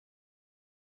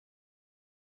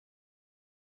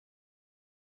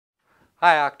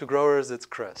Hi Octogrowers, it's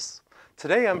Chris.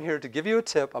 Today I'm here to give you a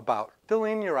tip about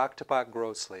filling your Octopot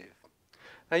grow sleeve.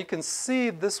 Now you can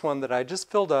see this one that I just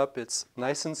filled up. It's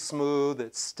nice and smooth,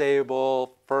 it's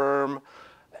stable, firm.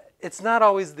 It's not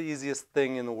always the easiest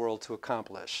thing in the world to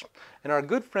accomplish. And our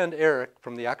good friend Eric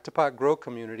from the Octopot Grow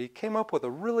community came up with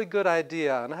a really good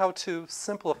idea on how to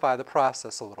simplify the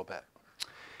process a little bit.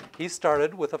 He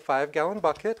started with a 5-gallon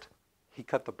bucket. He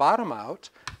cut the bottom out,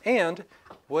 and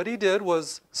what he did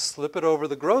was slip it over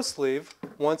the grow sleeve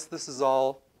once this is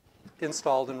all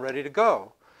installed and ready to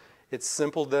go. It's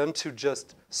simple then to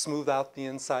just smooth out the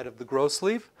inside of the grow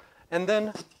sleeve and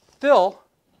then fill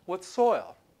with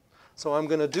soil. So I'm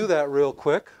going to do that real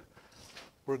quick.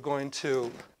 We're going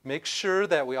to make sure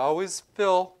that we always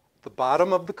fill the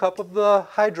bottom of the cup of the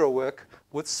hydro wick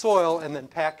with soil and then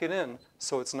pack it in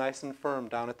so it's nice and firm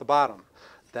down at the bottom.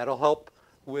 That'll help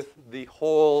with the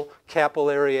whole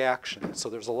capillary action. So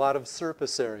there's a lot of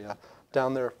surface area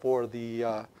down there for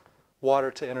the water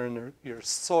to enter in your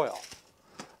soil.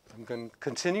 I'm going to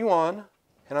continue on,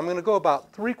 and I'm going to go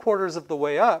about 3/4 of the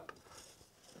way up,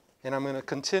 and I'm going to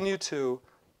continue to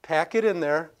pack it in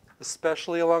there,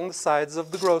 especially along the sides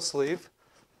of the grow sleeve,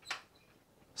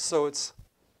 so it's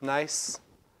nice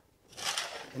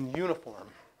and uniform.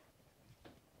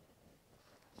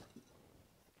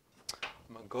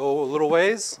 I'm going to go a little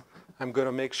ways. I'm going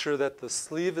to make sure that the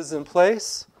sleeve is in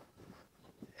place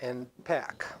and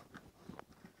pack.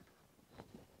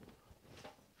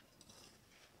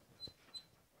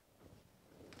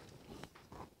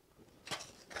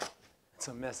 It's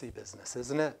a messy business,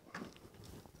 isn't it?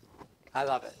 I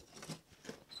love it.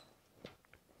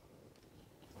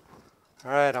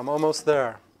 All right, I'm almost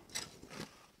there.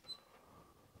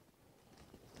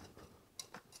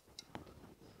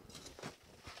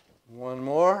 One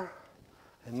more.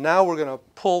 And now we're going to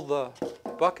pull the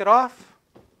bucket off.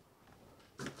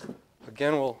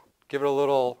 Again, we'll give it a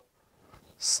little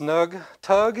snug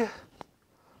tug.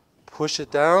 Push it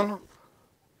down.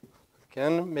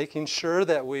 Again, making sure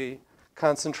that we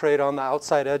concentrate on the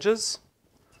outside edges.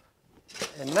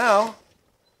 And now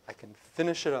I can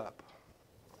finish it up.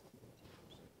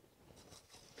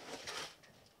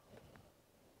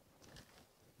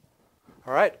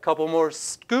 All right, a couple more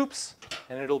scoops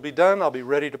and it'll be done. I'll be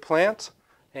ready to plant,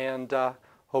 and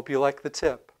hope you like the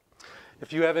tip.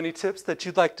 If you have any tips that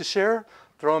you'd like to share,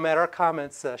 throw them at our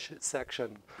comments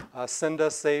section. Send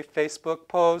us a Facebook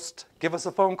post. Give us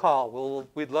a phone call.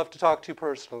 We'd love to talk to you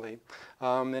personally.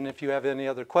 And if you have any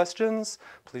other questions,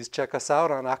 please check us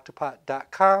out on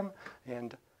octopot.com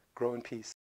and grow in peace.